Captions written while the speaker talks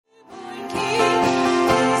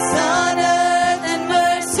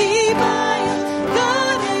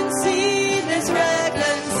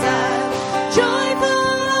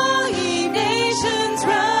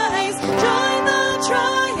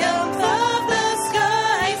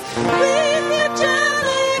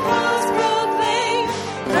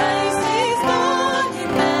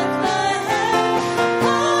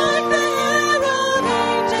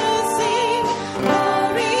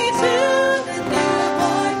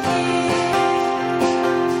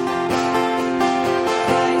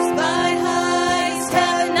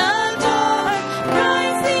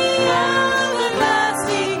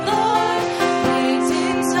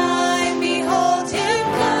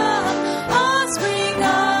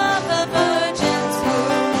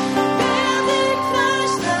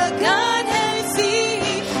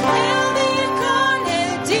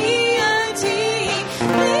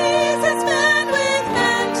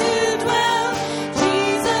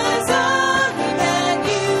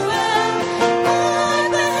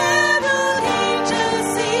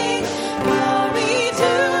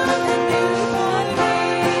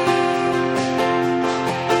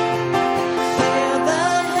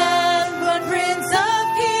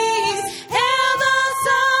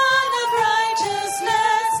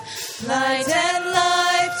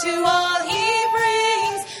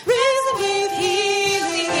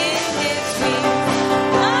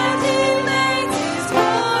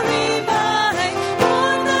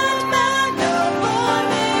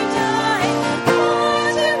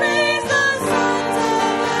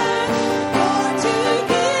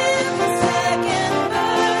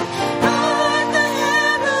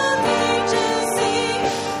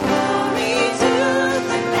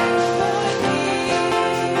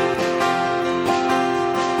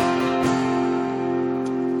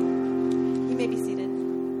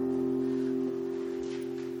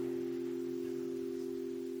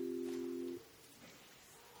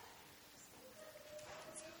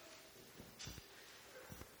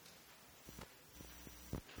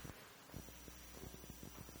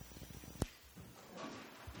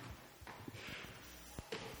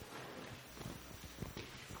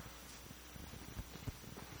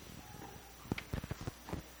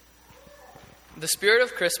The spirit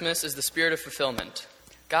of Christmas is the spirit of fulfillment.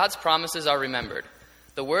 God's promises are remembered.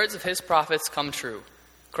 The words of his prophets come true.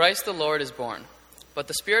 Christ the Lord is born. But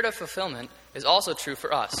the spirit of fulfillment is also true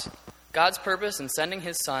for us. God's purpose in sending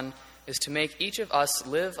his Son is to make each of us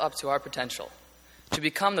live up to our potential, to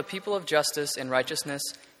become the people of justice and righteousness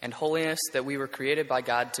and holiness that we were created by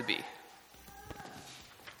God to be.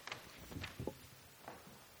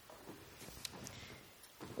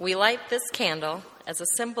 We light this candle as a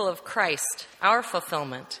symbol of Christ, our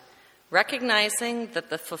fulfillment, recognizing that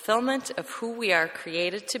the fulfillment of who we are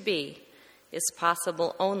created to be is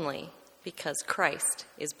possible only because Christ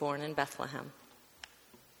is born in Bethlehem.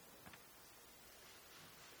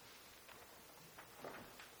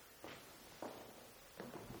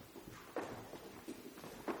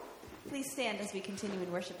 Please stand as we continue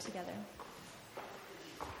in worship together.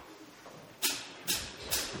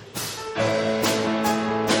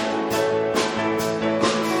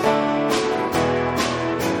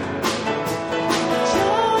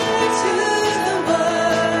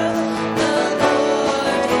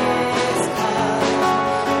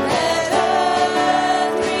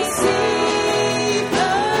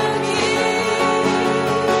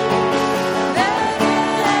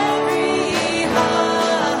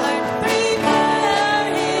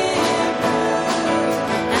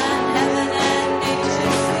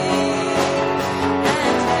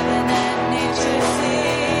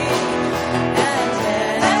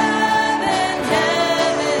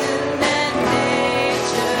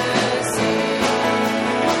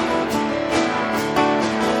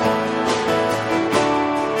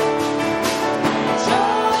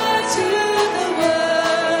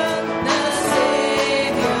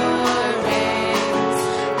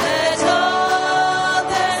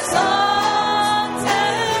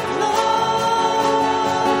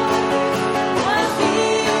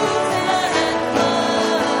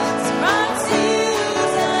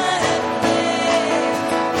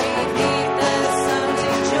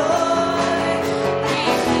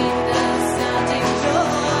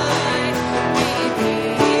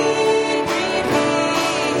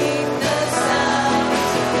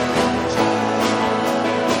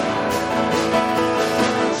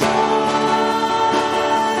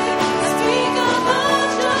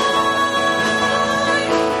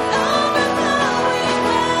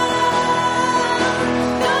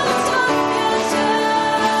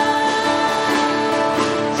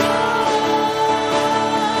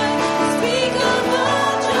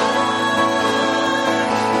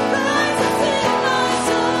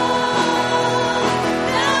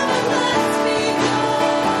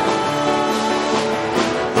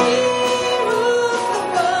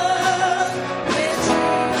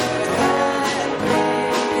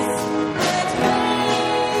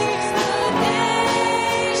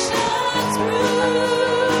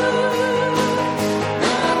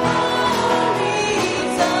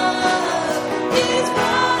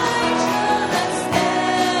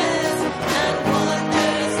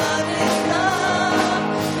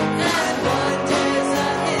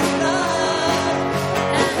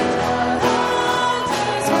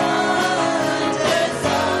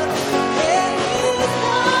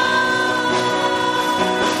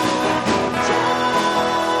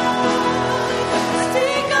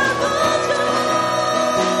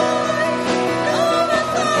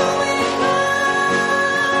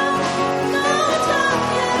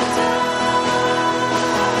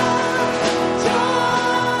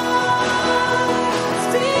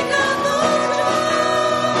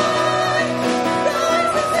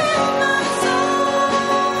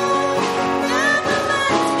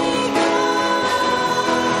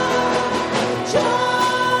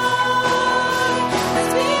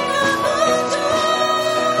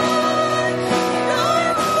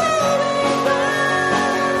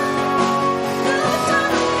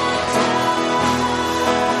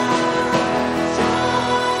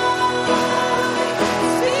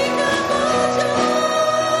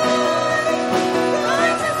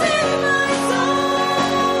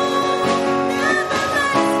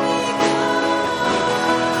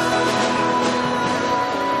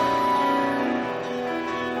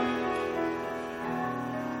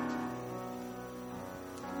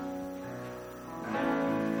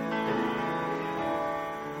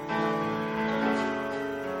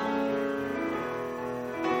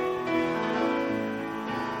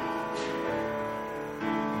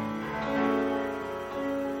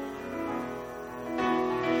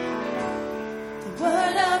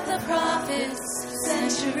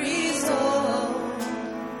 centuries old.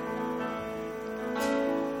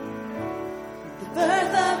 The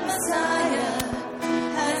birth of Messiah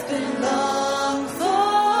has been long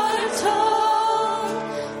foretold,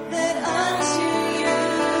 that unto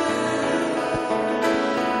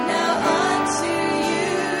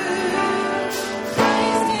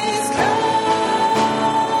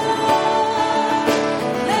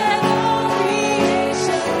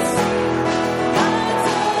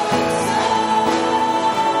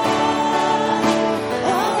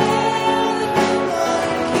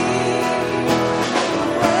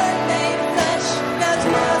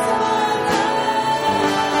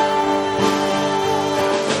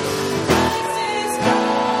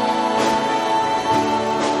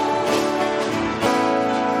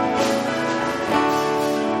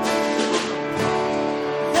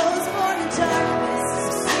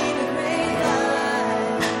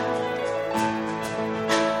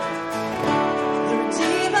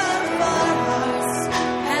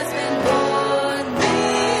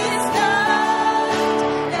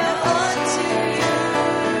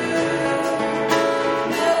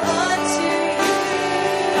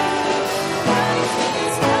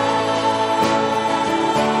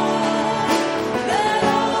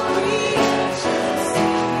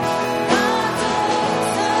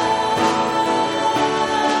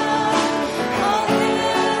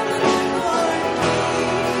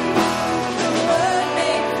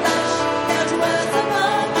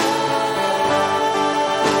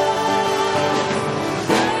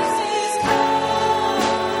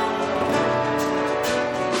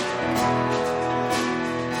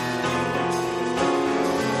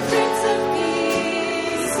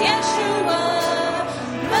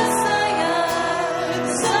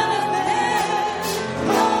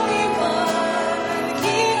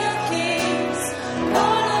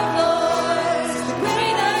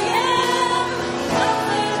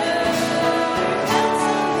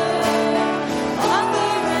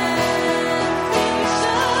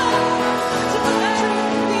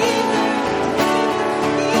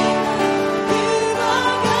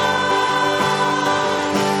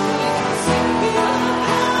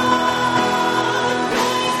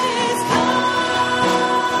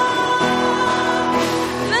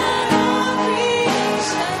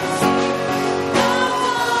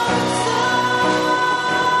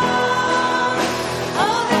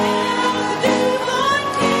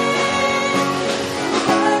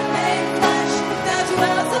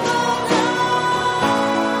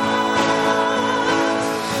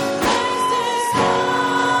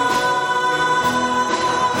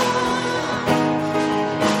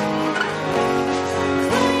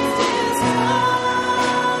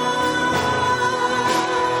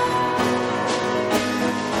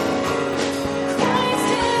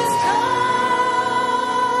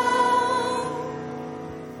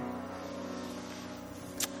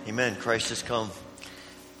Christ has come.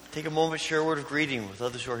 Take a moment, share a word of greeting with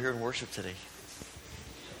others who are here in worship today.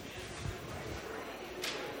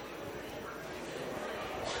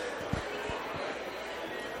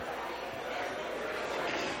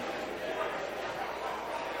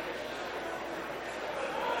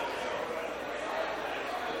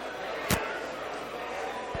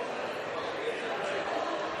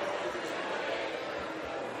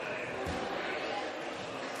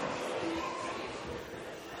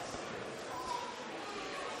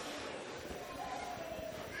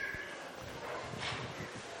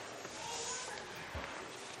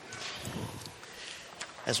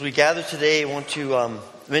 As we gather today, I want to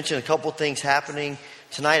mention a couple things happening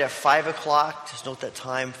tonight at 5 o'clock. Just note that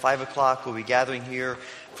time, 5 o'clock. We'll be gathering here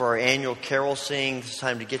for our annual carol sing. It's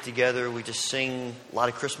time to get together. We just sing a lot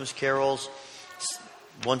of Christmas carols,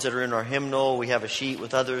 ones that are in our hymnal. We have a sheet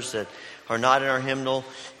with others that are not in our hymnal.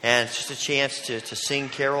 And it's just a chance to sing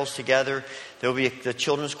carols together. There will be the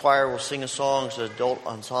children's choir will sing a song, the adult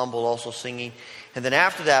ensemble also singing. And then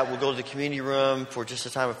after that, we'll go to the community room for just a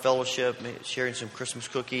time of fellowship, sharing some Christmas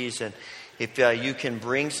cookies. And if you can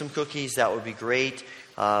bring some cookies, that would be great.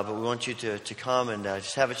 But we want you to come and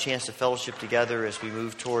just have a chance to fellowship together as we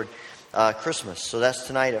move toward Christmas. So that's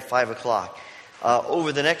tonight at 5 o'clock.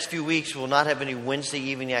 Over the next few weeks, we'll not have any Wednesday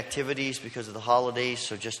evening activities because of the holidays,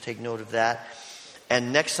 so just take note of that.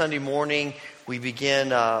 And next Sunday morning, we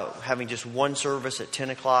begin having just one service at 10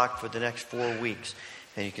 o'clock for the next 4 weeks.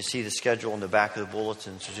 And you can see the schedule on the back of the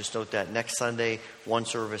bulletin. So just note that next Sunday, one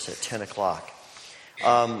service at 10 o'clock.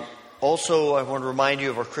 Also, I want to remind you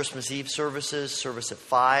of our Christmas Eve services, service at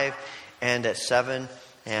 5 and at 7.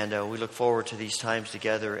 And we look forward to these times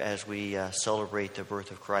together as we celebrate the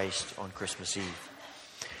birth of Christ on Christmas Eve.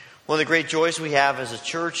 One of the great joys we have as a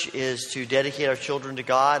church is to dedicate our children to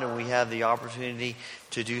God. And we have the opportunity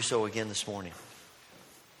to do so again this morning.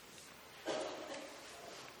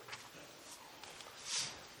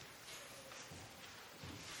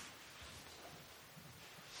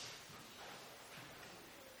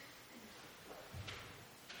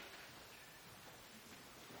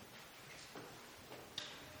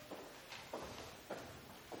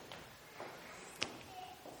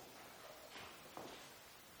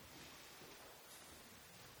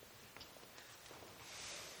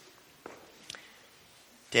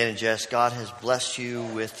 Dan and Jess, God has blessed you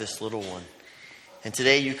with this little one. And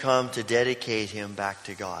today you come to dedicate him back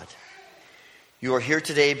to God. You are here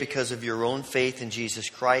today because of your own faith in Jesus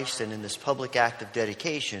Christ, and in this public act of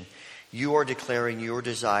dedication, you are declaring your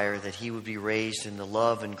desire that he would be raised in the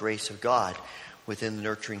love and grace of God within the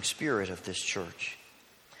nurturing spirit of this church.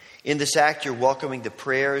 In this act, you're welcoming the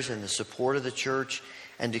prayers and the support of the church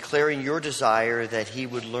and declaring your desire that he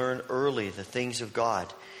would learn early the things of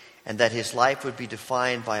God, and that his life would be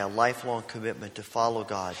defined by a lifelong commitment to follow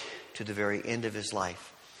God to the very end of his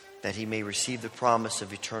life, that he may receive the promise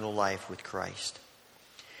of eternal life with Christ.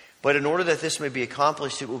 But in order that this may be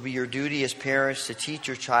accomplished, it will be your duty as parents to teach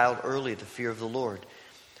your child early the fear of the Lord,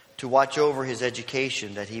 to watch over his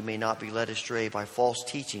education that he may not be led astray by false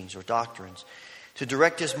teachings or doctrines, to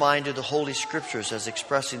direct his mind to the Holy Scriptures as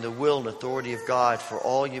expressing the will and authority of God for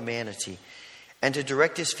all humanity, and to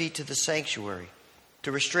direct his feet to the sanctuary,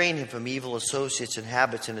 to restrain him from evil associates and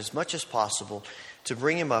habits, and as much as possible to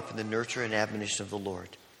bring him up in the nurture and admonition of the Lord.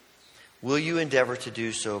 Will you endeavor to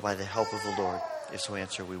do so by the help of the Lord? If so,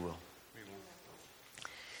 answer, we will.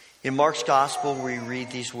 In Mark's Gospel, we read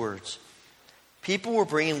these words. People were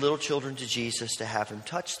bringing little children to Jesus to have him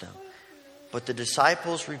touch them, but the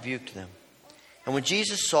disciples rebuked them. And when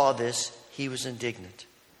Jesus saw this, he was indignant.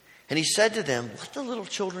 And he said to them, "Let the little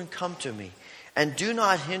children come to me, and do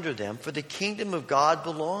not hinder them, for the kingdom of God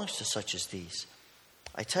belongs to such as these.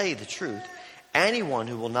 I tell you the truth, anyone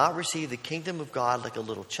who will not receive the kingdom of God like a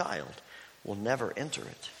little child will never enter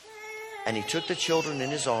it." And he took the children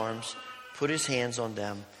in his arms, put his hands on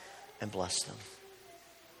them, and blessed them.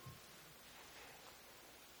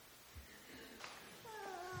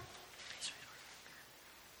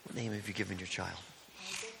 What name have you given your child?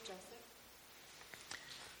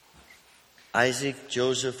 Isaac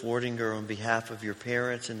Joseph Wardinger, on behalf of your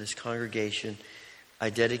parents and this congregation, I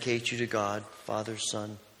dedicate you to God, Father,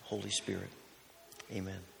 Son, Holy Spirit.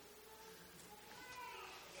 Amen.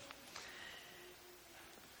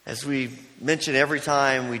 As we mention every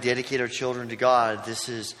time we dedicate our children to God, this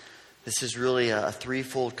is really a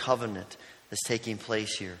threefold covenant that's taking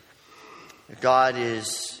place here. God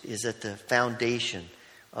is at the foundation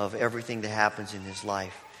of everything that happens in his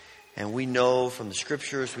life. And we know from the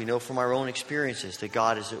scriptures, we know from our own experiences that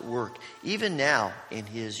God is at work, even now in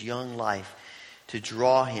his young life, to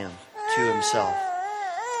draw him to himself.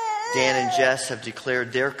 Dan and Jess have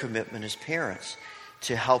declared their commitment as parents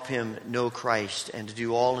to help him know Christ and to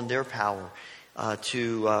do all in their power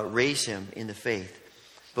to raise him in the faith.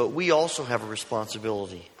 But we also have a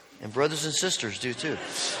responsibility, and brothers and sisters do too.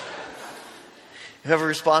 We have a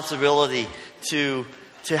responsibility to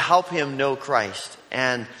help him know Christ.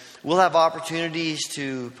 And we'll have opportunities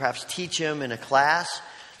to perhaps teach him in a class.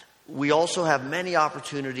 We also have many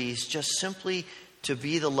opportunities just simply to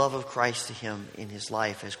be the love of Christ to him in his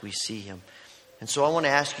life as we see him. And so I want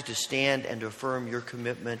to ask you to stand and to affirm your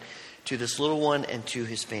commitment to this little one and to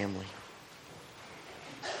his family.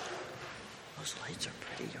 Those lights are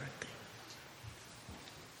pretty, aren't they?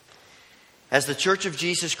 As the Church of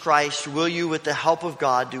Jesus Christ, will you, with the help of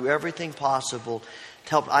God, do everything possible to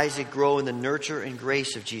help Isaac grow in the nurture and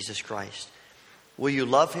grace of Jesus Christ? Will you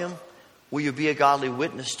love him? Will you be a godly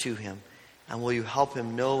witness to him? And will you help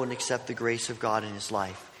him know and accept the grace of God in his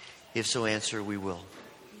life? If so, answer, we will.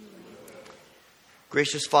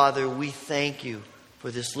 Gracious Father, we thank you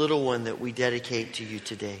for this little one that we dedicate to you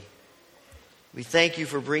today. We thank you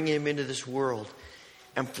for bringing him into this world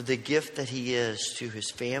and for the gift that he is to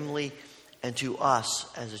his family and to us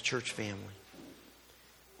as a church family.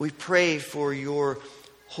 We pray for your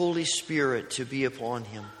Holy Spirit to be upon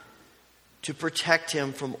him, to protect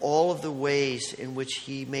him from all of the ways in which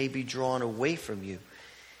he may be drawn away from you,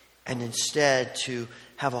 and instead to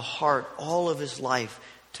have a heart all of his life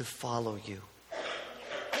to follow you.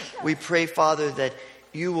 We pray, Father, that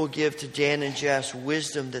you will give to Dan and Jess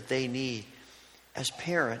wisdom that they need as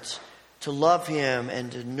parents to love him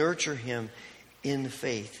and to nurture him in the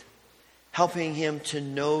faith, helping him to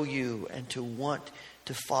know you and to want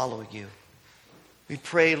to follow you. We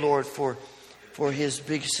pray, Lord, for his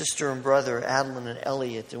big sister and brother, Adeline and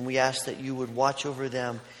Elliot, and we ask that you would watch over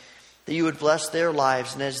them, that you would bless their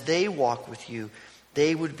lives, and as they walk with you,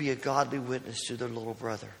 they would be a godly witness to their little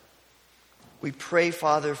brother. We pray,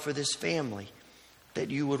 Father, for this family,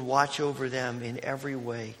 that you would watch over them in every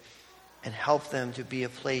way and help them to be a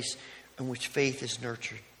place in which faith is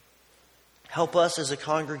nurtured. Help us as a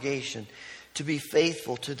congregation to be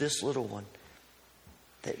faithful to this little one,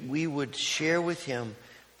 that we would share with him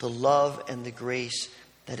the love and the grace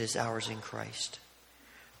that is ours in Christ.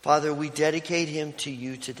 Father, we dedicate him to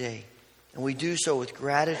you today, and we do so with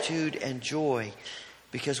gratitude and joy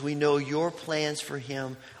because we know your plans for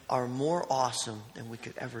him are more awesome than we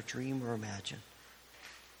could ever dream or imagine.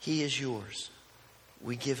 He is yours.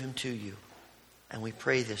 We give him to you, and we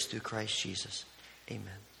pray this through Christ Jesus. Amen.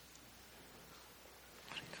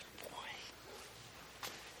 What a good boy.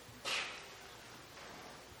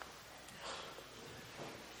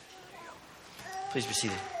 Please be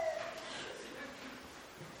seated.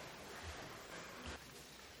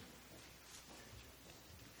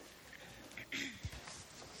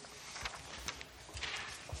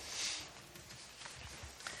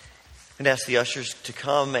 And ask the ushers to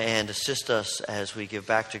come and assist us as we give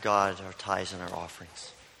back to God our tithes and our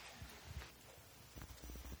offerings.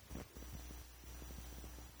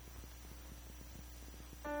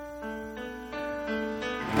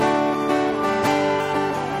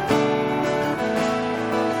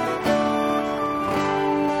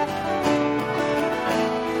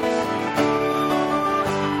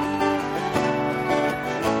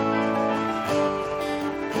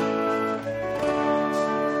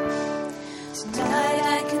 Tonight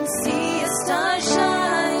I can see a star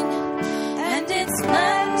shine, and it's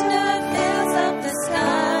my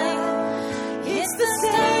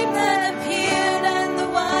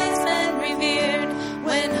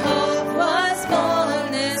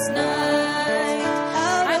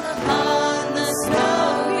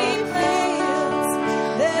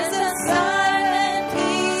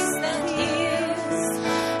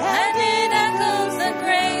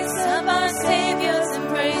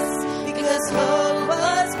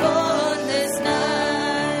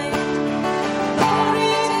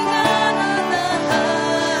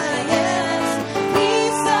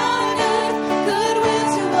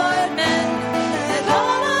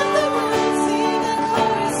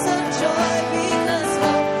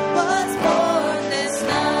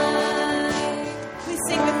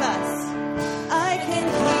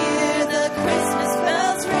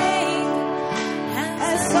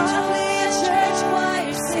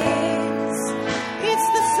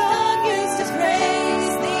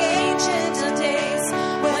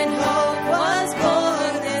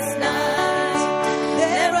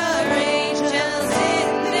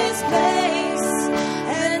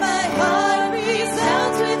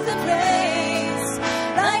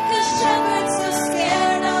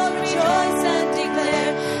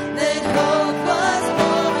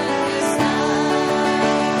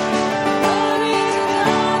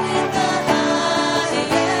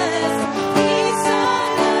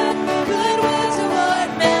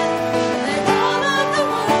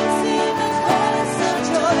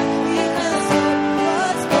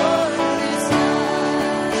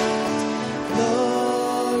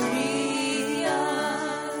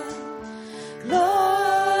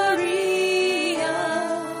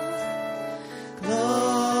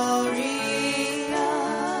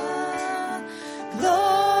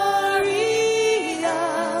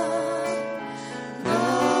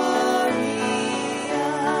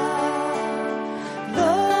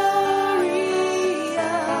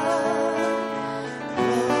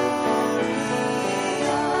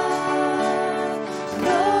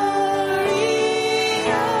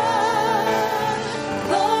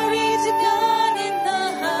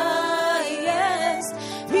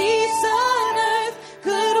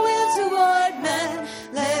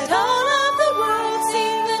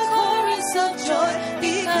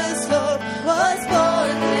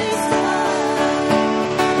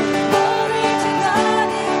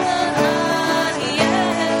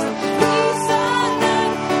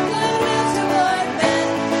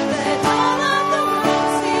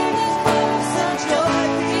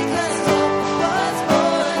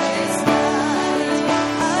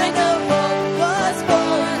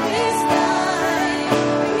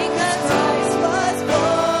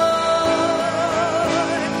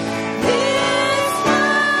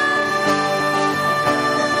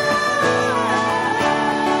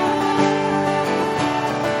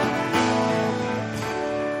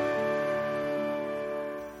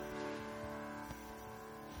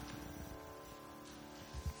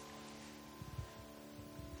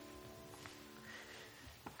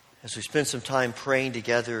As we spend some time praying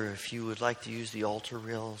together, if you would like to use the altar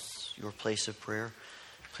rails, your place of prayer,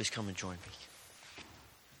 please come and join me.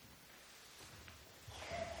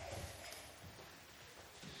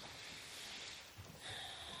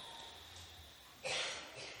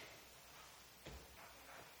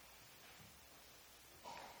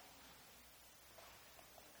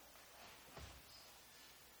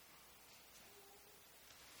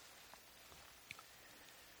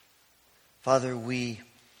 Father, we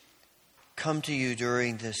come to you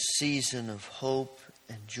during this season of hope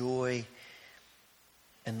and joy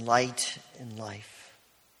and light in life.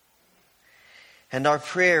 And our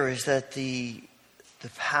prayer is that the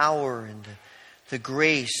power and the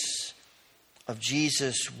grace of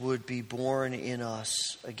Jesus would be born in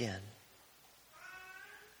us again.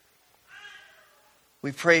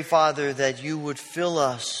 We pray, Father, that you would fill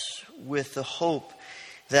us with the hope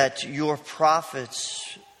that your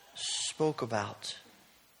prophets spoke about,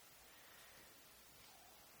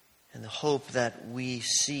 and the hope that we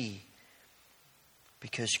see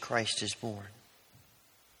because Christ is born.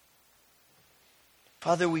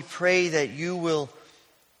 Father, we pray that you will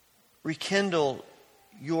rekindle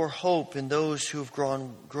your hope in those who have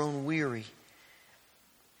grown weary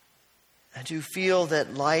and who feel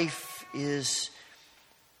that life is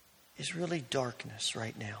really darkness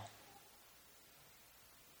right now.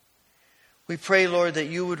 We pray, Lord, that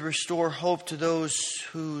you would restore hope to those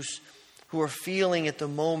who are feeling at the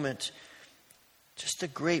moment just a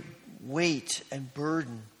great weight and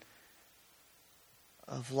burden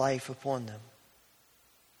of life upon them.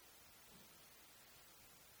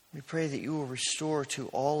 We pray that you will restore to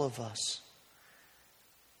all of us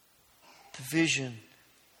the vision,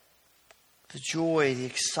 the joy, the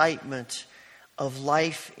excitement of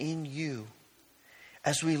life in you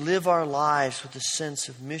as we live our lives with a sense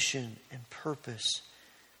of mission and purpose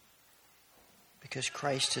because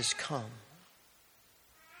Christ has come.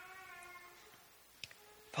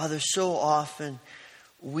 Father, so often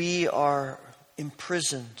we are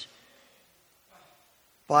imprisoned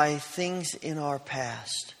by things in our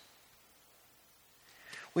past.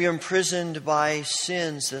 We are imprisoned by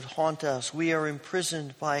sins that haunt us. We are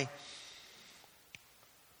imprisoned by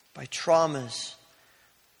traumas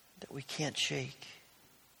that we can't shake.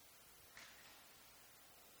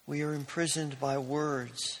 We are imprisoned by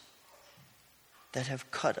words that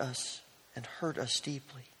have cut us and hurt us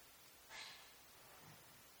deeply.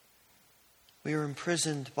 We are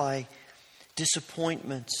imprisoned by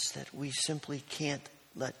disappointments that we simply can't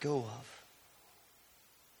let go of.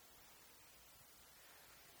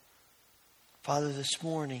 Father, this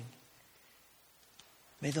morning,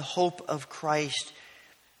 may the hope of Christ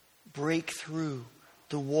break through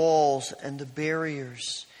the walls and the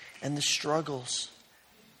barriers and the struggles,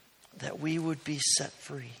 that we would be set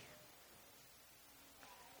free.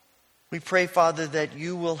 We pray, Father, that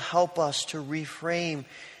you will help us to reframe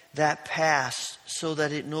that past so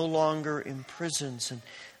that it no longer imprisons and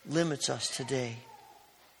limits us today.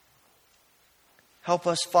 Help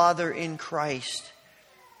us, Father, in Christ,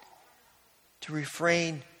 to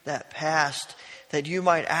refrain that past, that you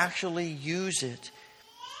might actually use it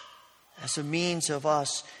as a means of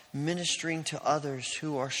us ministering to others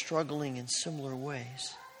who are struggling in similar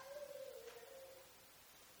ways.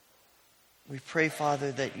 We pray,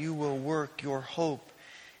 Father, that you will work your hope,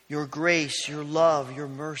 your grace, your love, your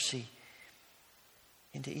mercy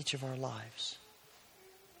into each of our lives.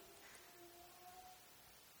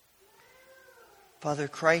 Father,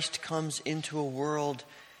 Christ comes into a world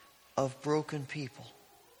of broken people.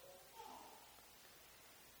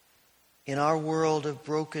 In our world of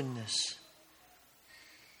brokenness,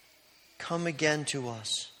 come again to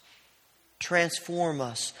us, transform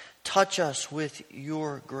us, touch us with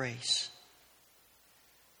your grace.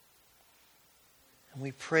 And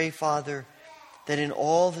we pray, Father, that in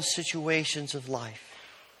all the situations of life,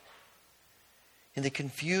 in the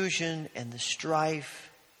confusion and the strife,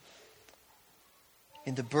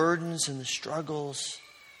 in the burdens and the struggles,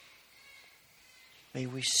 may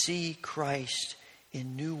we see Christ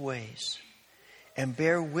in new ways and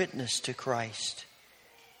bear witness to Christ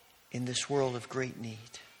in this world of great need.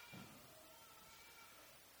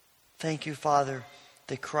 Thank you, Father,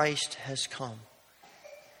 that Christ has come.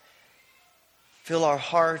 Fill our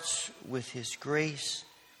hearts with his grace,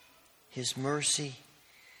 his mercy,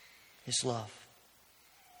 his love.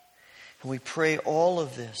 And we pray all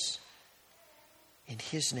of this in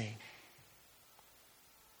his name,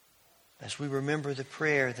 as we remember the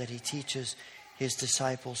prayer that he teaches his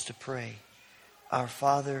disciples to pray. Our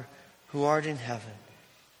Father, who art in heaven,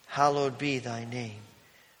 hallowed be thy name.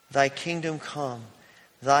 Thy kingdom come,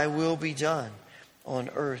 thy will be done on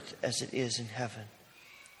earth as it is in heaven.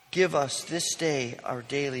 Give us this day our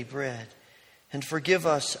daily bread, and forgive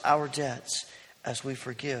us our debts as we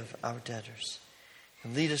forgive our debtors.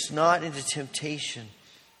 And lead us not into temptation,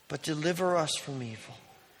 but deliver us from evil.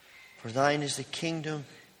 For thine is the kingdom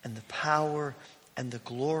and the power and the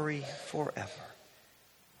glory forever.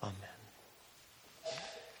 Amen.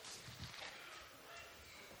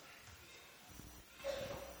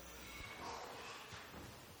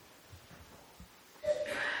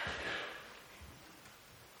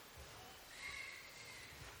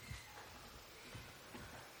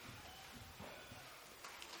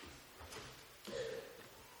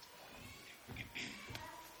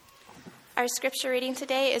 Our scripture reading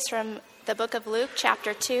today is from the book of Luke,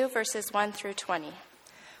 chapter 2, verses 1 through 20.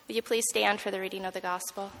 Will you please stand for the reading of the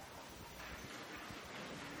gospel?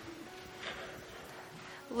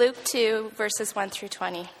 Luke 2, verses 1 through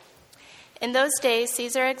 20. In those days,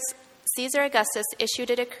 Caesar Augustus issued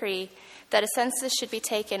a decree that a census should be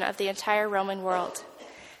taken of the entire Roman world.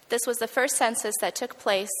 This was the first census that took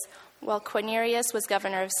place while Quirinius was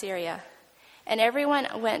governor of Syria, and everyone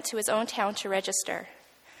went to his own town to register.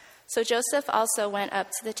 So Joseph also went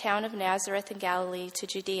up to the town of Nazareth in Galilee, to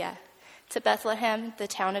Judea, to Bethlehem, the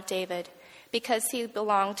town of David, because he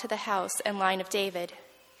belonged to the house and line of David.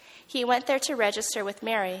 He went there to register with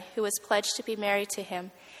Mary, who was pledged to be married to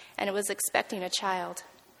him and was expecting a child.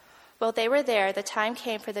 While they were there, the time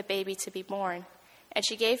came for the baby to be born, and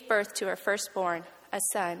she gave birth to her firstborn, a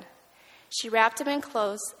son. She wrapped him in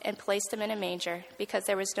clothes and placed him in a manger, because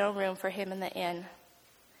there was no room for him in the inn.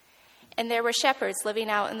 And there were shepherds living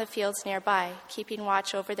out in the fields nearby, keeping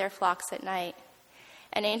watch over their flocks at night.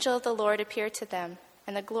 An angel of the Lord appeared to them,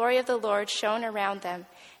 and the glory of the Lord shone around them,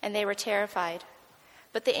 and they were terrified.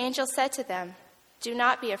 But the angel said to them, "Do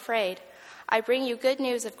not be afraid. I bring you good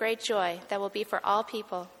news of great joy that will be for all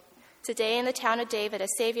people. Today in the town of David a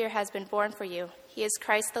Savior has been born for you. He is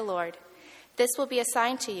Christ the Lord. This will be a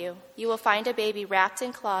sign to you. You will find a baby wrapped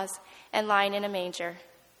in cloths and lying in a manger."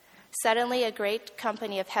 Suddenly a great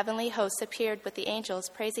company of heavenly hosts appeared with the angels,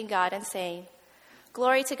 praising God and saying,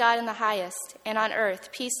 "Glory to God in the highest, and on earth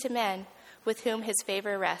peace to men with whom his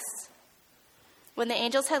favor rests." When the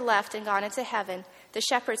angels had left and gone into heaven, the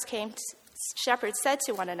shepherds said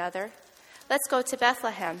to one another, "Let's go to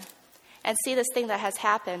Bethlehem and see this thing that has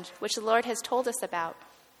happened, which the Lord has told us about."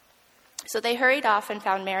 So they hurried off and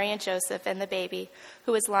found Mary and Joseph and the baby,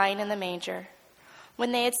 who was lying in the manger.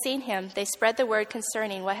 When they had seen him, they spread the word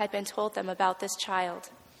concerning what had been told them about this child.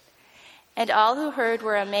 And all who heard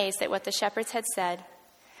were amazed at what the shepherds had said.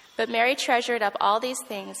 But Mary treasured up all these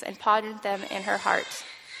things and pondered them in her heart.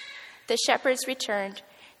 The shepherds returned,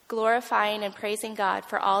 glorifying and praising God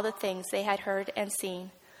for all the things they had heard and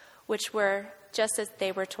seen, which were just as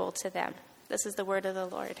they were told to them. This is the word of the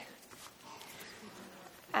Lord.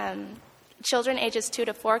 Children ages 2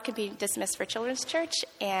 to 4 can be dismissed for Children's Church,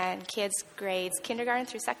 and kids grades kindergarten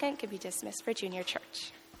through 2nd can be dismissed for Junior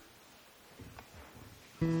Church.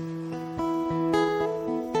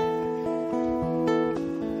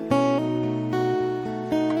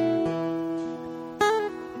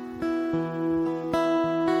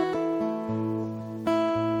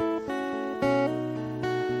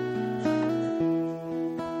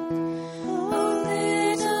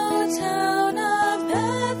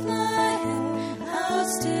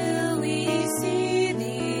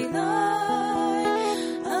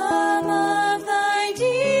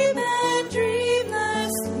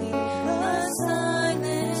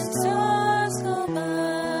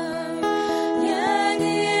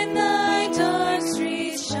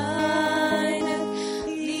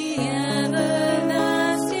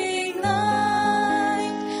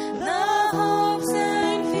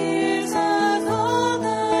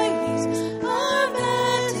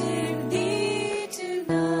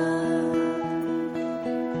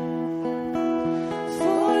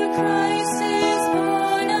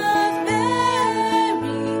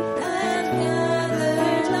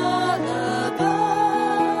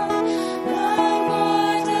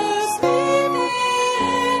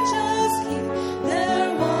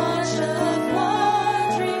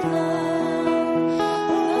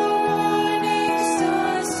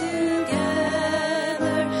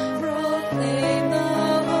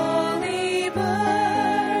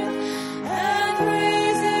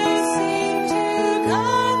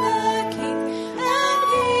 God the King.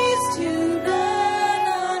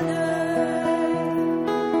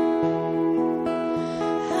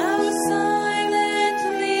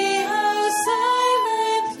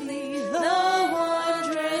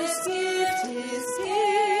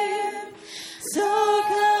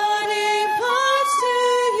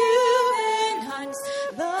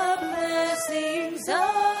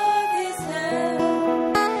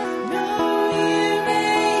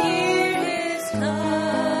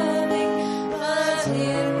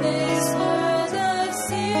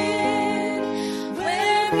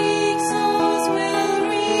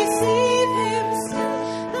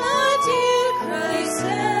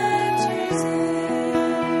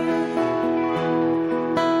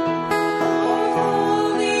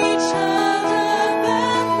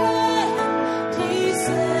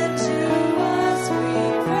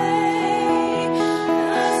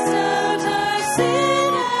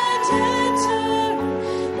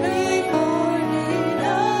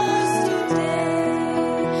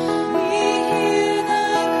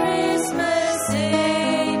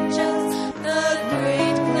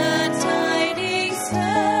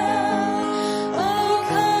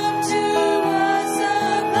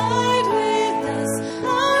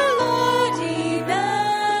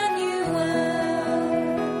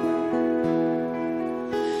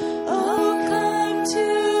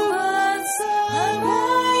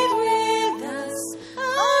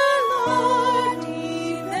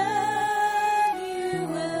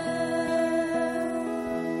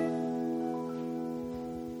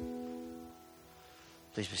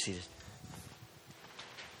 Please be seated.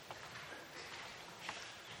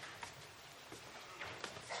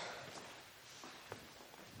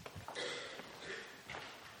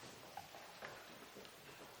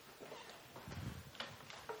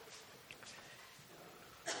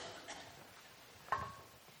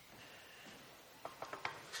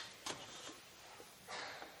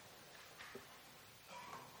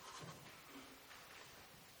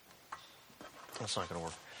 That's not going to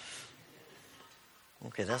work.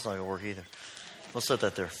 Okay, that's not going to work either. Let's set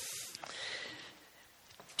that there.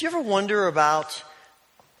 Do you ever wonder about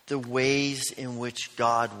the ways in which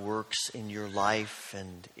God works in your life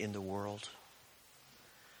and in the world?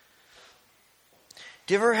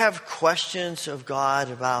 Do you ever have questions of God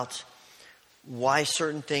about why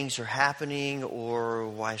certain things are happening or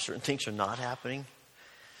why certain things are not happening?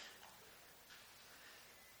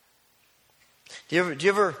 Do you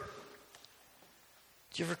ever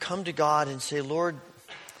come to God and say, Lord,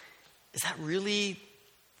 is that really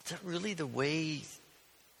the way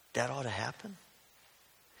that ought to happen?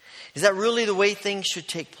 Is that really the way things should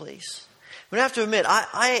take place? I have to admit,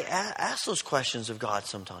 I ask those questions of God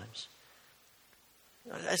sometimes.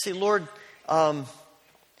 I say, Lord,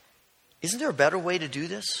 isn't there a better way to do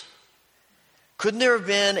this? Couldn't there have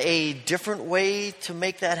been a different way to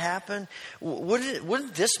make that happen?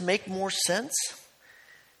 Wouldn't this make more sense?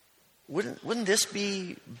 Wouldn't this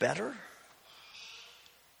be better?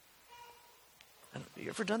 Have you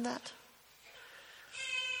ever done that?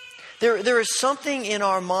 There is something in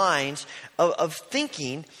our minds of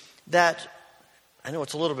thinking that, I know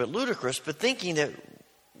it's a little bit ludicrous, but thinking that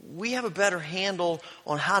we have a better handle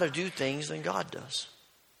on how to do things than God does.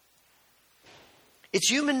 It's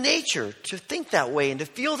human nature to think that way and to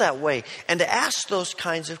feel that way and to ask those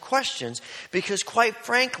kinds of questions because, quite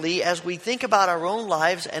frankly, as we think about our own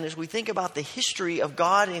lives and as we think about the history of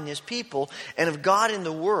God and His people and of God in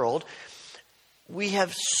the world, we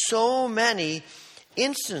have so many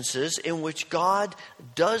instances in which God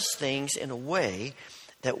does things in a way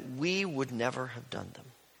that we would never have done them.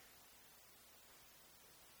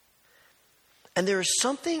 And there is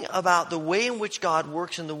something about the way in which God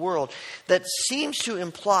works in the world that seems to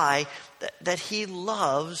imply that He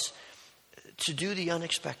loves to do the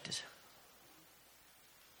unexpected.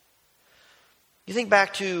 You think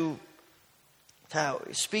back to how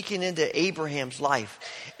speaking into Abraham's life,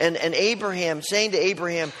 and Abraham saying to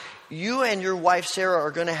Abraham, you and your wife Sarah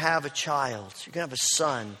are going to have a child. You're going to have a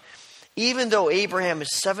son. Even though Abraham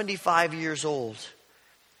is 75 years old.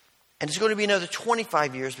 And it's going to be another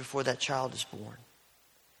 25 years before that child is born.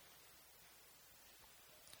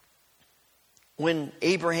 When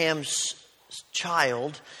Abraham's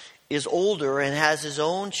child is older and has his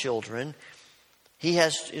own children,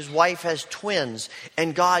 his wife has twins.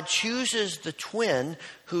 And God chooses the twin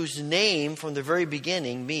whose name from the very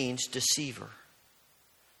beginning means deceiver.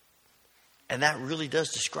 And that really does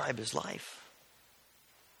describe his life.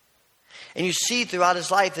 And you see throughout his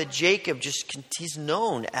life that Jacob he's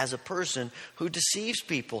known as a person who deceives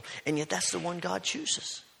people. And yet that's the one God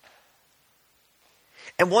chooses.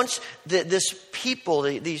 And once this people,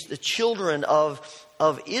 the children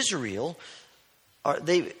of Israel,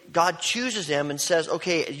 God chooses them and says,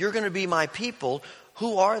 okay, you're going to be my people.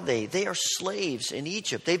 Who are they? They are slaves in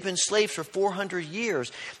Egypt. They've been slaves for 400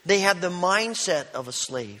 years. They have the mindset of a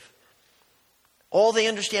slave. All they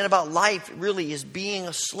understand about life really is being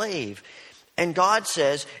a slave. And God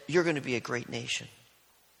says, you're going to be a great nation.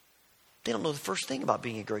 They don't know the first thing about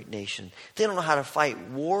being a great nation. They don't know how to fight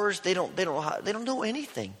wars. They don't know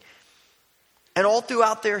anything. And all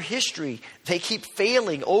throughout their history, they keep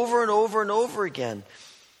failing over and over and over again.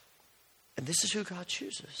 And this is who God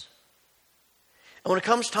chooses. And when it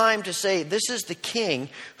comes time to say, this is the king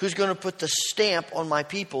who's going to put the stamp on my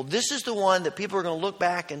people, this is the one that people are going to look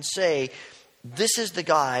back and say, this is the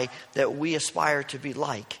guy that we aspire to be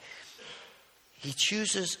like. He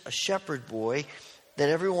chooses a shepherd boy that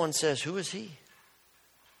everyone says, who is he?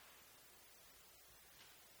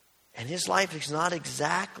 And his life is not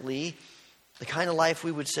exactly the kind of life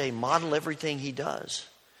we would say model everything he does.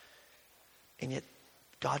 And yet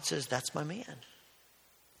God says, that's my man.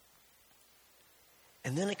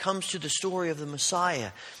 And then it comes to the story of the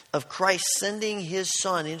Messiah, of Christ sending his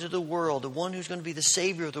son into the world, the one who's going to be the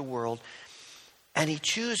Savior of the world. And he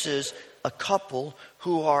chooses a couple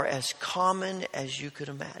who are as common as you could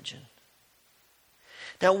imagine.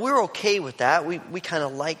 Now, we're okay with that. We kind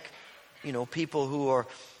of like, people who are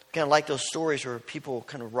kind of like those stories where people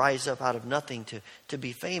kind of rise up out of nothing to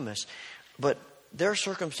be famous. But their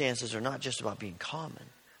circumstances are not just about being common.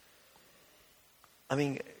 I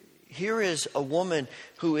mean, here is a woman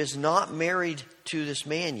who is not married to this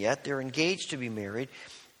man yet. They're engaged to be married.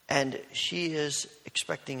 And she is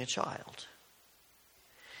expecting a child.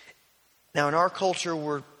 Now, in our culture,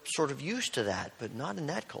 we're sort of used to that, but not in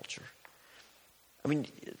that culture. I mean,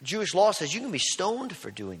 Jewish law says you can be stoned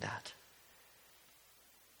for doing that.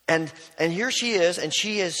 And here she is, and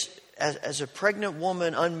she is, as a pregnant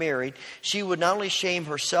woman, unmarried, she would not only shame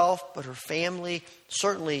herself, but her family,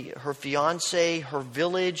 certainly her fiance, her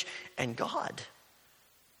village, and God.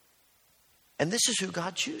 And this is who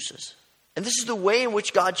God chooses. And this is the way in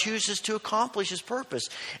which God chooses to accomplish his purpose.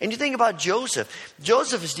 And you think about Joseph.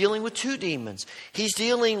 Joseph is dealing with two demons. He's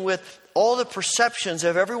dealing with all the perceptions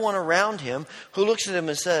of everyone around him who looks at him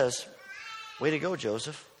and says, way to go,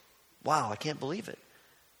 Joseph. Wow, I can't believe it.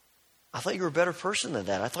 I thought you were a better person than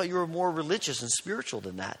that. I thought you were more religious and spiritual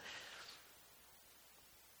than that.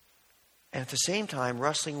 And at the same time,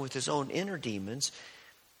 wrestling with his own inner demons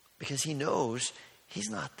because he knows he's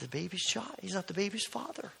not the baby's child. He's not the baby's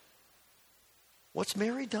father. What's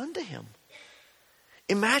Mary done to him?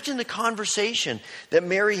 Imagine the conversation that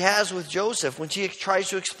Mary has with Joseph when she tries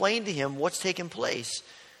to explain to him what's taken place.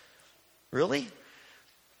 Really?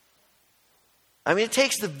 I mean, it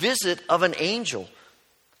takes the visit of an angel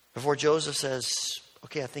before Joseph says,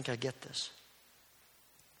 okay, I think I get this.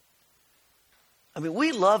 I mean,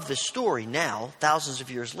 we love this story now, thousands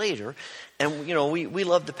of years later. And, we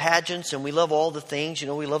love the pageants and we love all the things.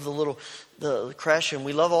 We love the creche and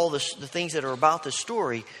we love all the things that are about the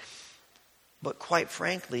story. But quite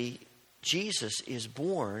frankly, Jesus is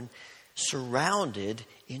born surrounded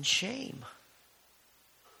in shame.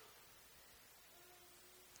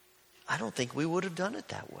 I don't think we would have done it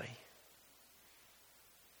that way.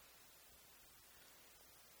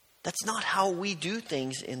 That's not how we do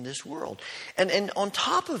things in this world. And on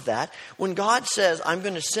top of that, when God says, I'm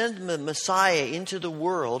going to send the Messiah into the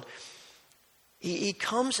world, he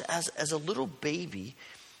comes as a little baby,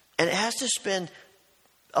 and it has to spend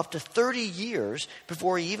up to 30 years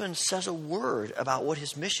before he even says a word about what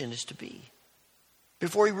his mission is to be.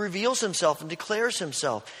 Before he reveals himself and declares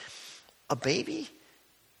himself. A baby?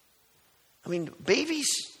 I mean, babies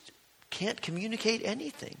can't communicate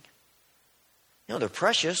anything. They're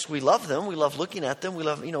precious. We love them. We love looking at them. We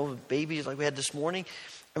love, babies like we had this morning.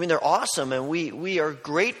 I mean, they're awesome, and we are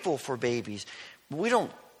grateful for babies. But we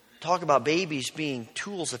don't talk about babies being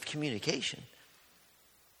tools of communication.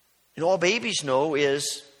 All babies know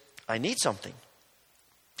is, I need something.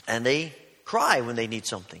 And they cry when they need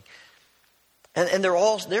something. And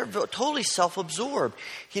they're totally self-absorbed.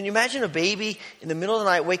 Can you imagine a baby in the middle of the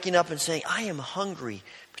night waking up and saying, I am hungry.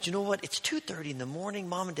 But you know what? It's 2:30 in the morning.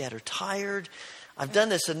 Mom and Dad are tired. I've done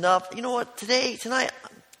this enough. You know what? Tonight,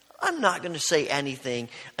 I'm not going to say anything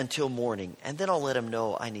until morning. And then I'll let them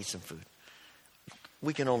know I need some food.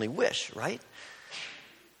 We can only wish, right?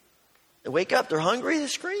 They wake up, they're hungry, they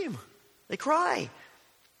scream. They cry.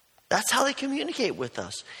 That's how they communicate with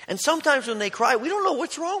us. And sometimes when they cry, we don't know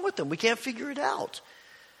what's wrong with them. We can't figure it out.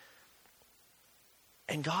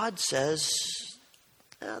 And God says,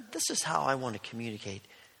 this is how I want to communicate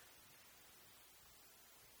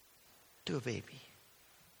to a baby.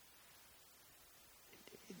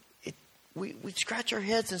 We scratch our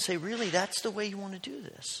heads and say, really, that's the way you want to do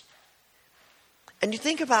this? And you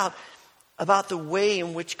think about the way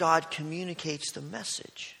in which God communicates the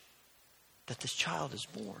message that this child is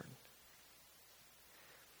born.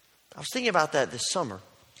 I was thinking about that this summer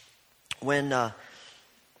when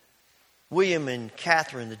William and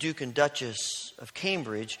Catherine, the Duke and Duchess of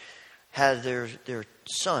Cambridge, had their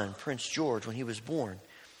son, Prince George, when he was born.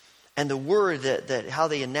 and the word that how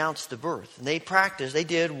they announced the birth. And they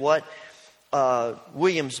did what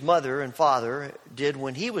William's mother and father did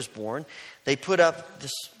when he was born. They put up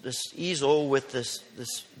this easel with this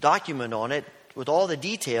document on it with all the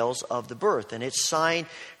details of the birth. And it's signed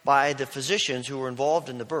by the physicians who were involved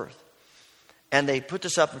in the birth. And they put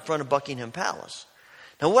this up in front of Buckingham Palace.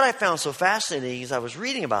 Now, what I found so fascinating as I was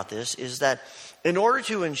reading about this is that in order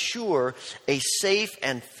to ensure a safe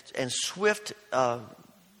and swift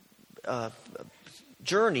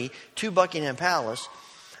journey to Buckingham Palace,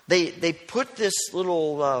 they put this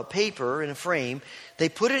little paper in a frame, they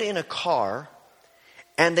put it in a car,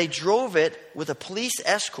 and they drove it with a police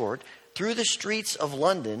escort through the streets of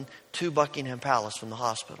London to Buckingham Palace from the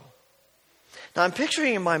hospital. Now, I'm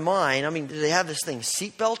picturing in my mind, do they have this thing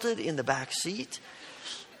seatbelted in the back seat?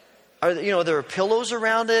 There are pillows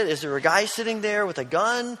around it. Is there a guy sitting there with a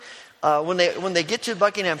gun? When they get to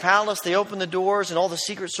Buckingham Palace, they open the doors and all the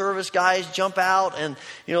Secret Service guys jump out and,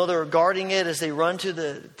 they're guarding it as they run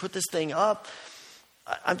to put this thing up.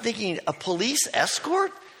 I'm thinking, a police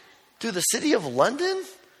escort through the city of London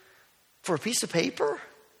for a piece of paper?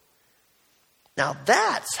 Now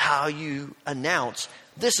that's how you announce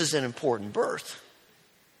this is an important birth,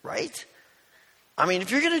 right?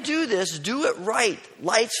 If you're going to do this, do it right.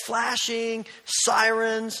 Lights flashing,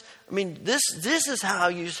 sirens. This is how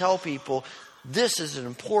you tell people this is an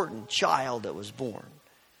important child that was born.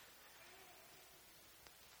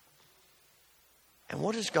 And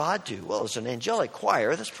what does God do? Well, it's an angelic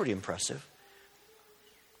choir. That's pretty impressive.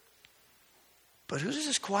 But who does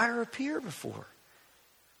this choir appear before?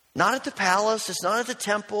 Not at the palace. It's not at the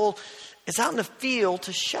temple. It's out in the field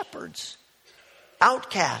to shepherds,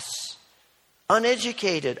 outcasts,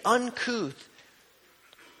 uneducated, uncouth.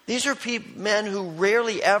 These are men who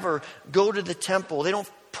rarely ever go to the temple. They don't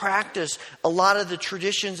practice a lot of the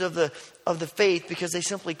traditions of the faith because they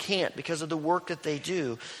simply can't, because of the work that they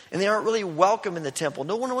do. And they aren't really welcome in the temple.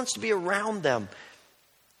 No one wants to be around them.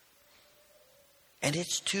 And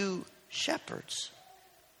it's to shepherds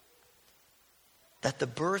that the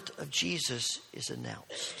birth of Jesus is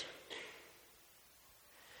announced.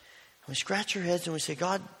 And we scratch our heads and we say,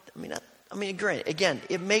 God, again,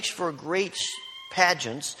 it makes for great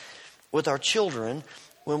pageants with our children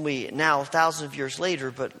when we now, thousands of years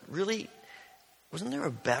later, but really, wasn't there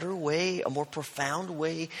a better way, a more profound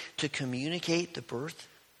way to communicate the birth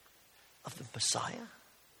of the Messiah?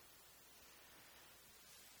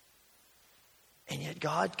 And yet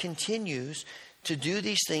God continues to do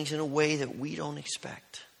these things in a way that we don't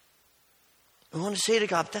expect. We want to say to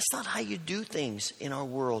God, that's not how you do things in our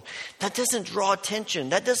world. That doesn't draw attention.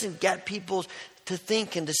 That doesn't get people to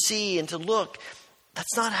think and to see and to look.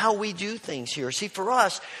 That's not how we do things here. See, for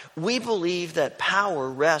us, we believe that power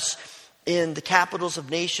rests in the capitals of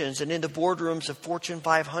nations and in the boardrooms of Fortune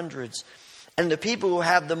 500s and the people who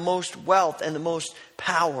have the most wealth and the most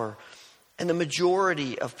power and the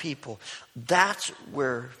majority of people. That's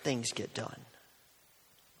where things get done.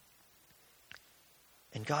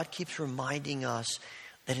 And God keeps reminding us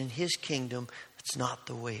that in His kingdom, it's not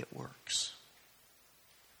the way it works.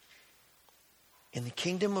 In the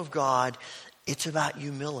kingdom of God, it's about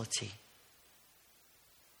humility,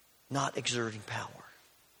 not exerting power.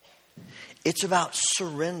 It's about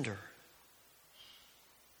surrender,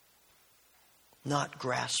 not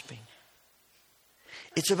grasping.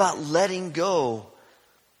 It's about letting go,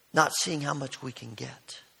 not seeing how much we can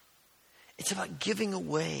get. It's about giving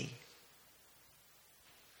away.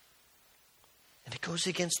 And it goes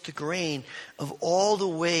against the grain of all the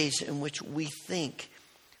ways in which we think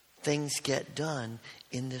things get done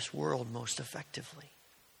in this world most effectively.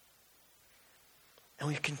 And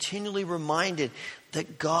we're continually reminded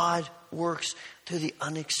that God works through the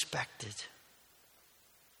unexpected.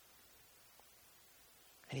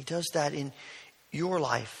 And He does that in your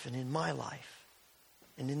life and in my life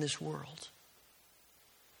and in this world.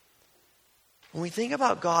 When we think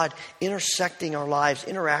about God intersecting our lives,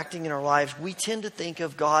 interacting in our lives, we tend to think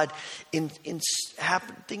of God in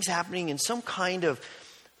things happening in some kind of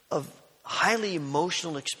highly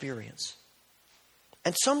emotional experience.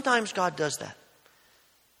 And sometimes God does that.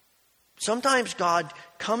 Sometimes God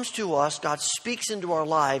comes to us, God speaks into our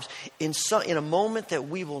lives in a moment that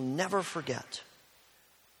we will never forget.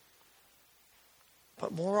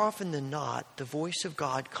 But more often than not, the voice of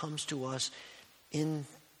God comes to us in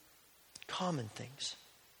common things,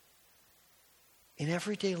 in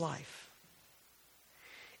everyday life,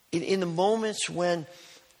 in the moments when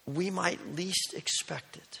we might least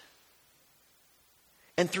expect it,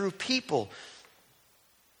 and through people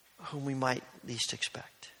whom we might least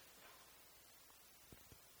expect.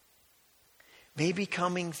 Maybe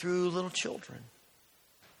coming through little children,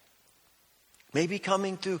 Maybe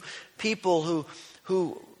coming through people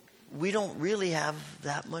who we don't really have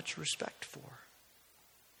that much respect for.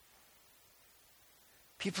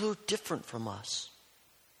 People who are different from us.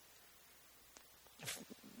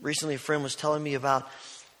 Recently, a friend was telling me about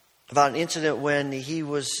an incident when he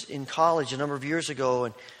was in college a number of years ago,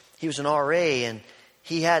 and he was an RA, and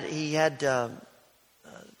he had the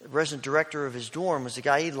resident director of his dorm was a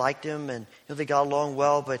guy. He liked him, and they got along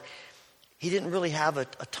well, but he didn't really have a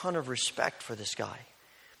ton of respect for this guy.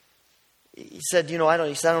 He said, I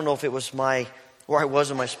don't know if it was where I was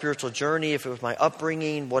in my spiritual journey, if it was my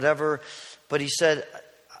upbringing, whatever, but he said,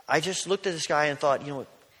 I just looked at this guy and thought,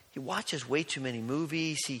 he watches way too many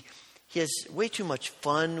movies. He has way too much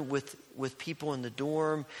fun with people in the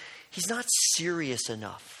dorm. He's not serious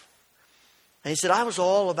enough. And he said, I was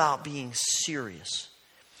all about being serious.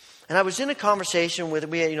 And I was in a conversation with,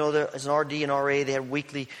 as an RD and RA, they had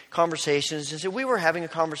weekly conversations. And so we were having a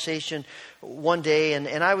conversation one day,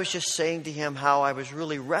 and I was just saying to him how I was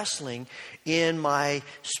really wrestling in my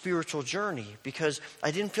spiritual journey because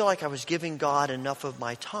I didn't feel like I was giving God enough of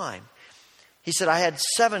my time. He said, I had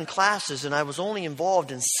 7 classes and I was only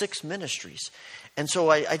involved in 6 ministries. And so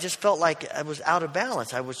I just felt like I was out of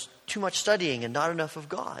balance. I was too much studying and not enough of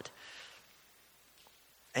God.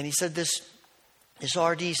 And he said this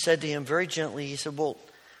RD said to him very gently, he said, well,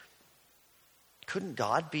 couldn't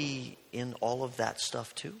God be in all of that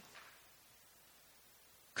stuff too?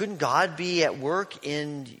 Couldn't God be at work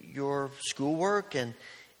in your schoolwork and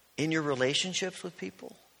in your relationships with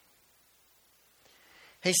people?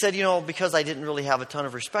 He said, because I didn't really have a ton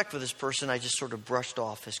of respect for this person, I just sort of brushed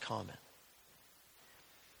off his comment.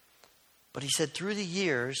 But he said, through the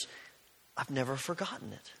years, I've never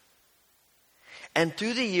forgotten it. And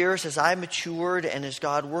through the years, as I matured and as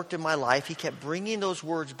God worked in my life, He kept bringing those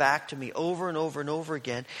words back to me over and over and over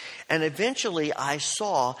again. And eventually, I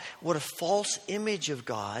saw what a false image of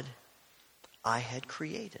God I had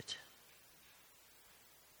created.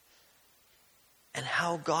 And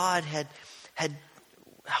how God had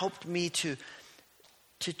helped me to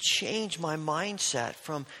change my mindset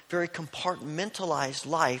from very compartmentalized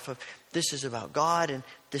life of this is about God and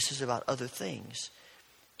this is about other things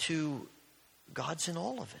to God's in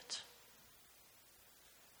all of it.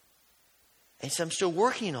 And so I'm still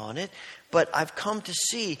working on it, but I've come to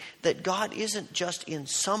see that God isn't just in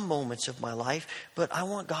some moments of my life, but I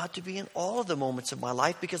want God to be in all of the moments of my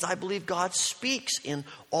life because I believe God speaks in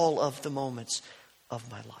all of the moments of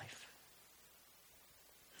my life.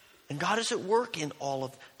 And God is at work in all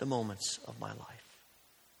of the moments of my life.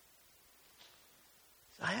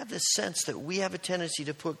 I have this sense that we have a tendency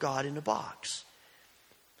to put God in a box.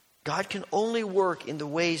 God can only work in the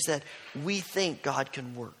ways that we think God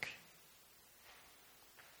can work.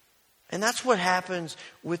 And that's what happens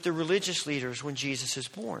with the religious leaders when Jesus is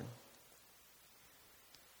born.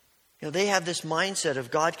 They have this mindset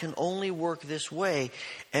of God can only work this way,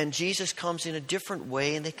 and Jesus comes in a different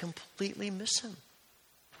way, and they completely miss Him.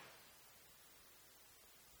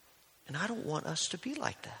 And I don't want us to be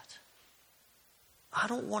like that. I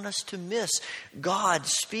don't want us to miss God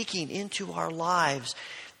speaking into our lives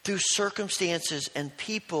through circumstances and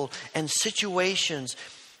people and situations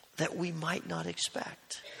that we might not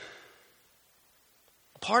expect.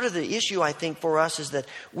 Part of the issue, I think, for us is that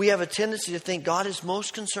we have a tendency to think God is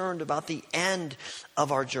most concerned about the end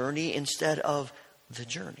of our journey instead of the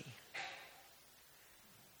journey.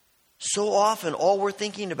 So often, all we're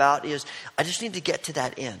thinking about is, I just need to get to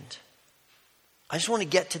that end. I just want to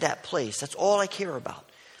get to that place. That's all I care about.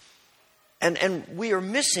 And we are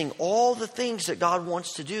missing all the things that God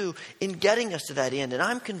wants to do in getting us to that end. And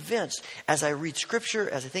I'm convinced, as I read Scripture,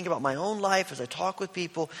 as I think about my own life, as I talk with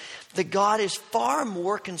people, that God is far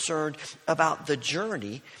more concerned about the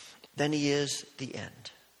journey than He is the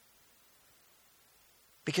end.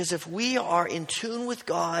 Because if we are in tune with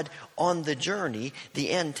God on the journey, the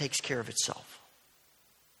end takes care of itself.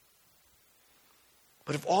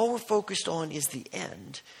 But if all we're focused on is the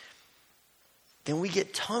end, then we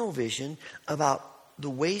get tunnel vision about the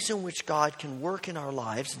ways in which God can work in our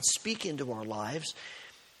lives and speak into our lives,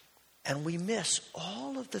 and we miss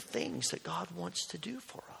all of the things that God wants to do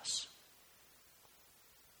for us.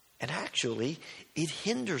 And actually, it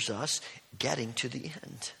hinders us getting to the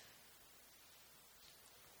end.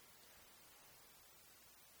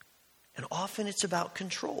 And often it's about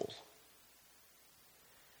control.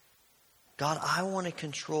 God, I want to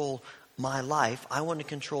control my life. I want to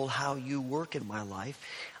control how you work in my life.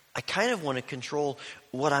 I kind of want to control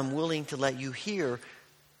what I'm willing to let you hear,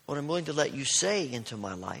 what I'm willing to let you say into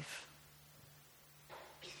my life.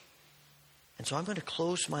 And so I'm going to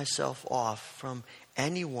close myself off from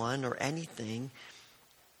anyone or anything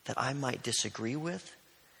that I might disagree with,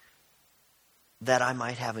 that I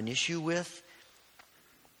might have an issue with,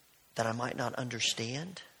 that I might not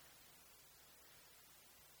understand.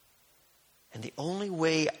 And the only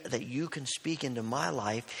way that you can speak into my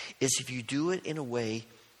life is if you do it in a way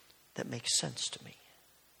that makes sense to me.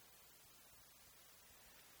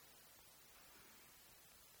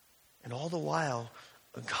 And all the while,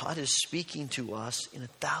 God is speaking to us in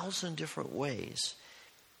 1,000 different ways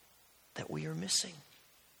that we are missing.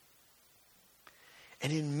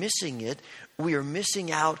 And in missing it, we are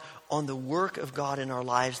missing out on the work of God in our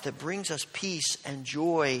lives that brings us peace and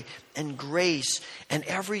joy and grace and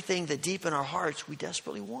everything that deep in our hearts we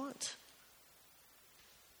desperately want.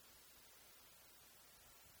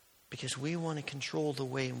 Because we want to control the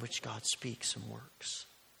way in which God speaks and works.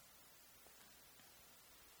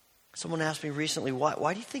 Someone asked me recently,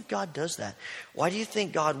 why do you think God does that? Why do you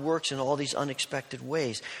think God works in all these unexpected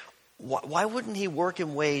ways? Why wouldn't He work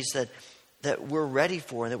in ways that we're ready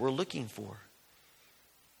for and that we're looking for?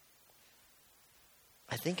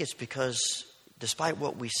 I think it's because despite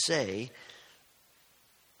what we say,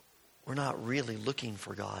 we're not really looking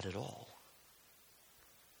for God at all.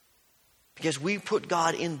 Because we put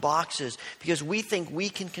God in boxes, because we think we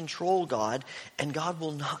can control God, and God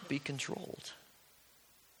will not be controlled.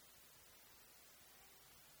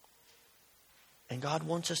 And God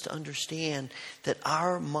wants us to understand that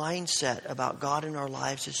our mindset about God in our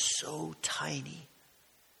lives is so tiny.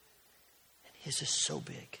 And His is so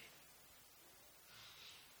big.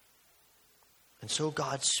 And so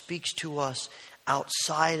God speaks to us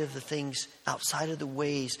outside of the things, outside of the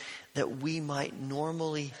ways that we might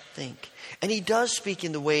normally think. And He does speak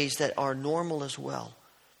in the ways that are normal as well.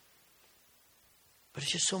 But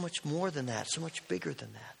it's just so much more than that, so much bigger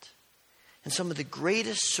than that. And some of the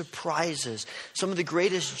greatest surprises, some of the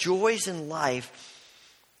greatest joys in life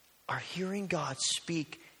are hearing God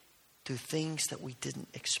speak through things that we didn't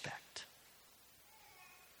expect.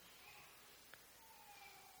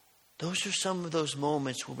 Those are some of those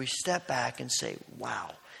moments where we step back and say,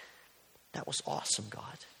 wow, that was awesome,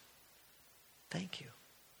 God. Thank you.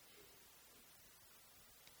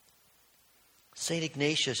 St.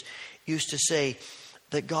 Ignatius used to say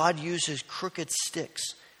that God uses crooked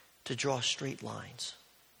sticks to draw straight lines.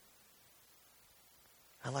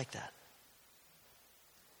 I like that.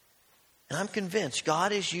 And I'm convinced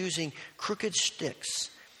God is using crooked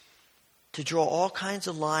sticks to draw all kinds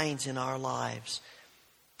of lines in our lives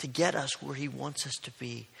to get us where He wants us to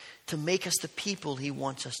be, to make us the people He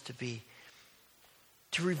wants us to be,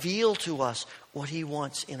 to reveal to us what He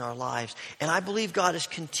wants in our lives. And I believe God is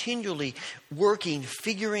continually working,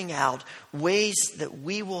 figuring out ways that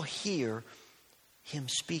we will hear Him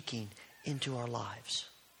speaking into our lives.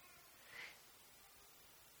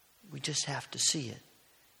 We just have to see it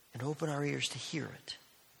and open our ears to hear it.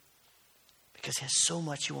 Because He has so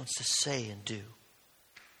much He wants to say and do.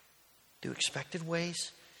 Do expected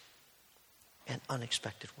ways and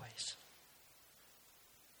unexpected ways.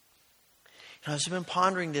 And as I've been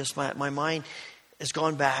pondering this, my mind has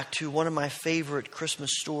gone back to one of my favorite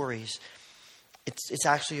Christmas stories. It's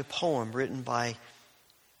actually a poem written by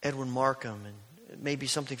Edwin Markham, and it may be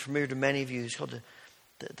something familiar to many of you. It's called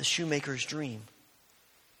the Shoemaker's Dream.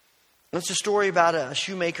 And it's a story about a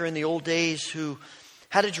shoemaker in the old days who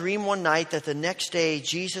had a dream one night that the next day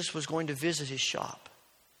Jesus was going to visit his shop.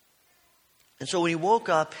 And so when he woke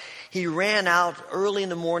up, he ran out early in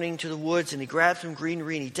the morning to the woods and he grabbed some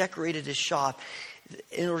greenery and he decorated his shop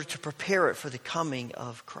in order to prepare it for the coming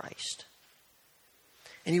of Christ.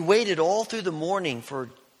 And he waited all through the morning for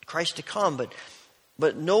Christ to come,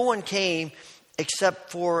 but no one came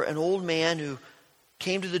except for an old man who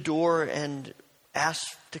came to the door and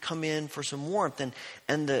asked to come in for some warmth.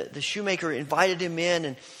 And the shoemaker invited him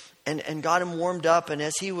in and got him warmed up. And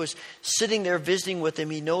as he was sitting there visiting with him,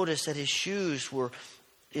 he noticed that his shoes were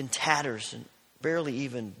in tatters and barely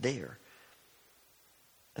even there.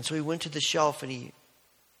 And so he went to the shelf and he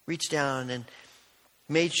reached down and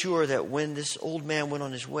made sure that when this old man went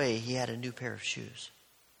on his way, he had a new pair of shoes.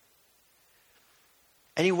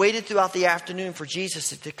 And he waited throughout the afternoon for Jesus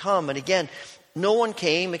to come. And again, no one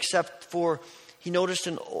came except for, he noticed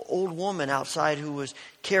an old woman outside who was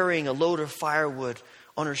carrying a load of firewood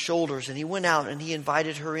on her shoulders. And he went out and he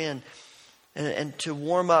invited her in and to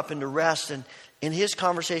warm up and to rest. And in his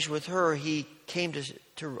conversation with her, he came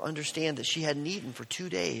to understand that she hadn't eaten for 2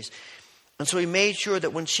 days. And so he made sure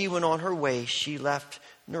that when she went on her way, she left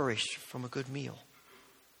nourished from a good meal.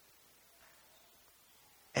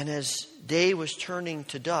 And as day was turning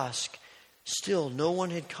to dusk, still no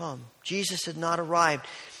one had come. Jesus had not arrived.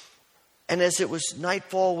 And as it was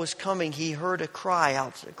nightfall was coming, he heard a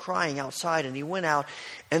crying outside, and he went out,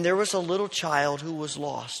 and there was a little child who was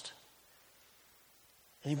lost.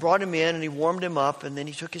 And he brought him in, and he warmed him up, and then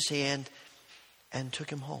he took his hand and took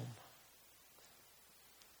him home.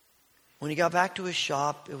 When he got back to his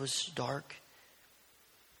shop, it was dark.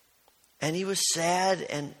 And he was sad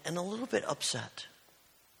and a little bit upset.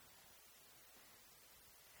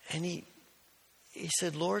 And he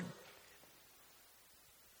said, "Lord,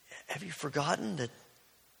 have you forgotten that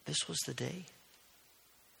this was the day?"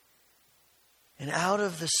 And out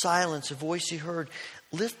of the silence, a voice he heard,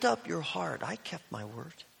 "Lift up your heart. I kept my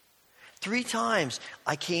word. 3 times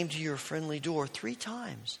I came to your friendly door. 3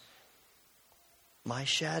 times my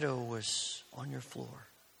shadow was on your floor.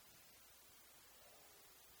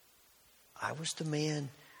 I was the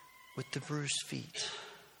man with the bruised feet.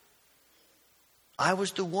 I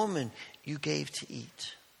was the woman you gave to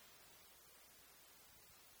eat.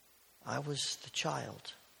 I was the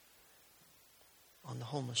child on the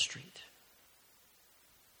homeless street."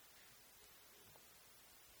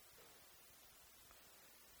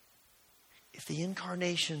 If the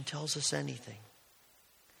incarnation tells us anything,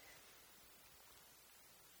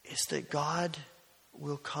 it's that God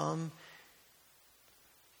will come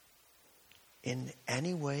in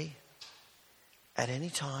any way, at any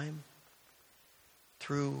time,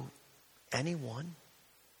 through anyone.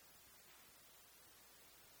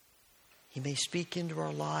 He may speak into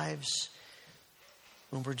our lives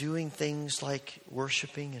when we're doing things like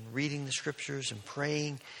worshiping and reading the scriptures and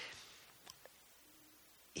praying.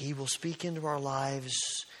 He will speak into our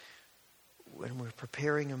lives when we're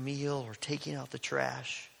preparing a meal or taking out the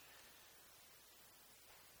trash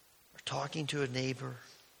or talking to a neighbor.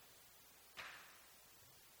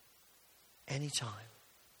 Anytime.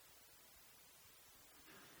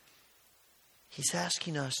 He's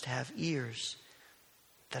asking us to have ears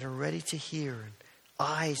that are ready to hear, and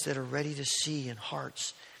eyes that are ready to see, and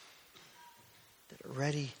hearts that are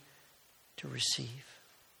ready to receive.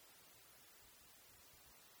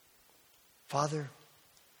 Father,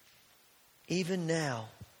 even now,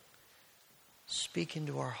 speak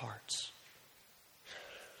into our hearts.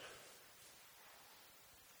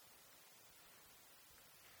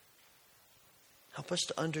 Help us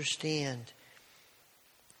to understand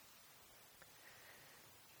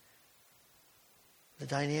the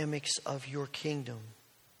dynamics of your kingdom,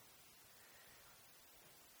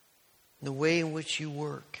 the way in which you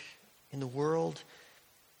work in the world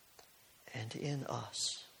and in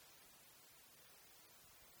us.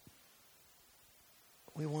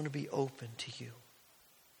 We want to be open to you,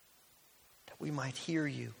 that we might hear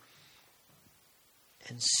you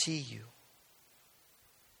and see you.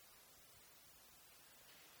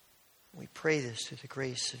 We pray this through the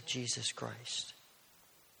grace of Jesus Christ.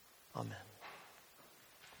 Amen.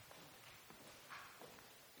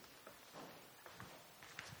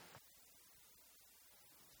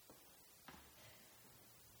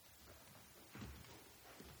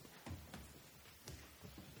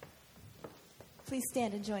 Please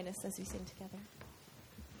stand and join us as we sing together.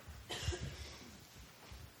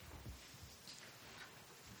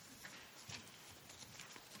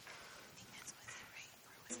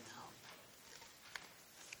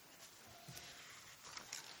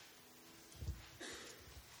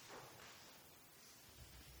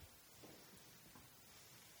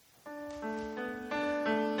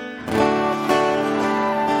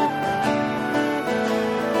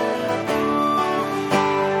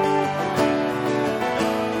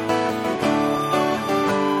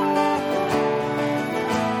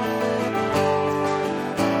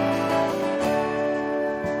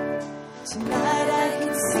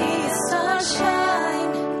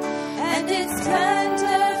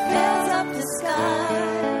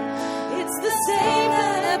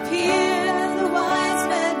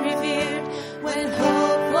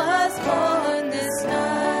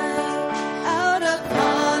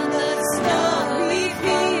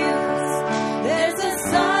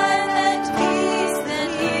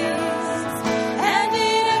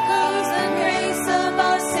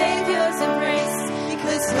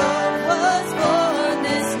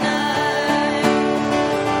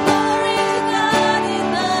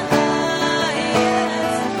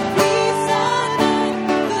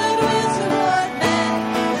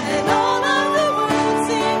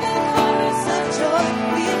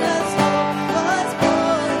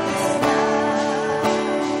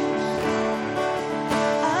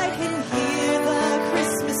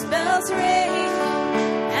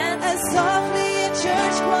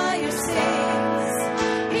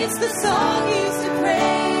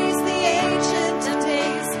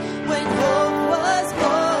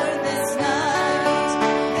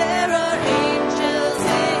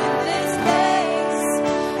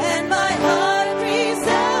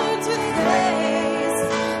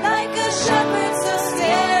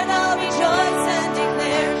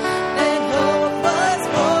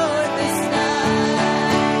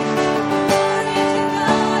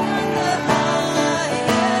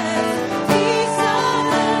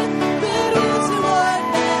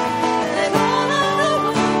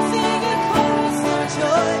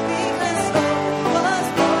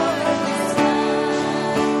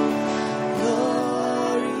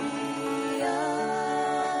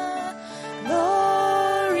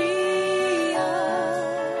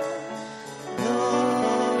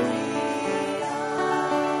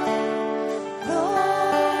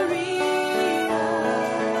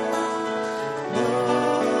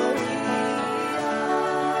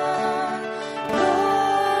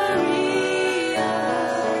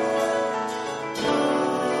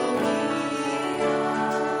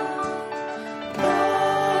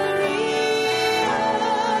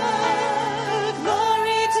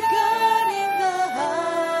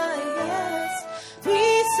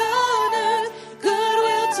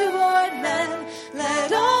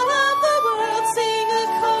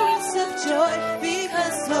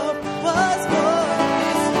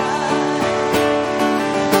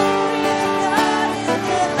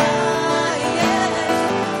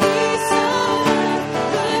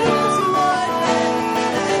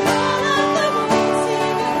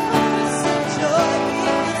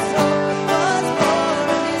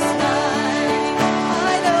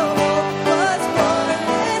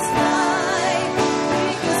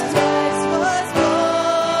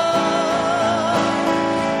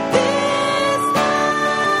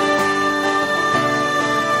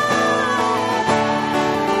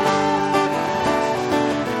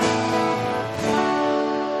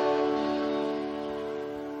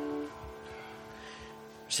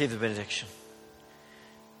 Receive the benediction.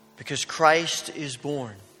 Because Christ is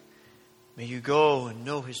born, may you go and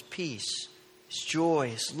know His peace, His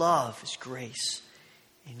joy, His love, His grace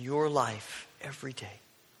in your life every day.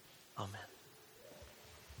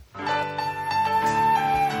 Amen.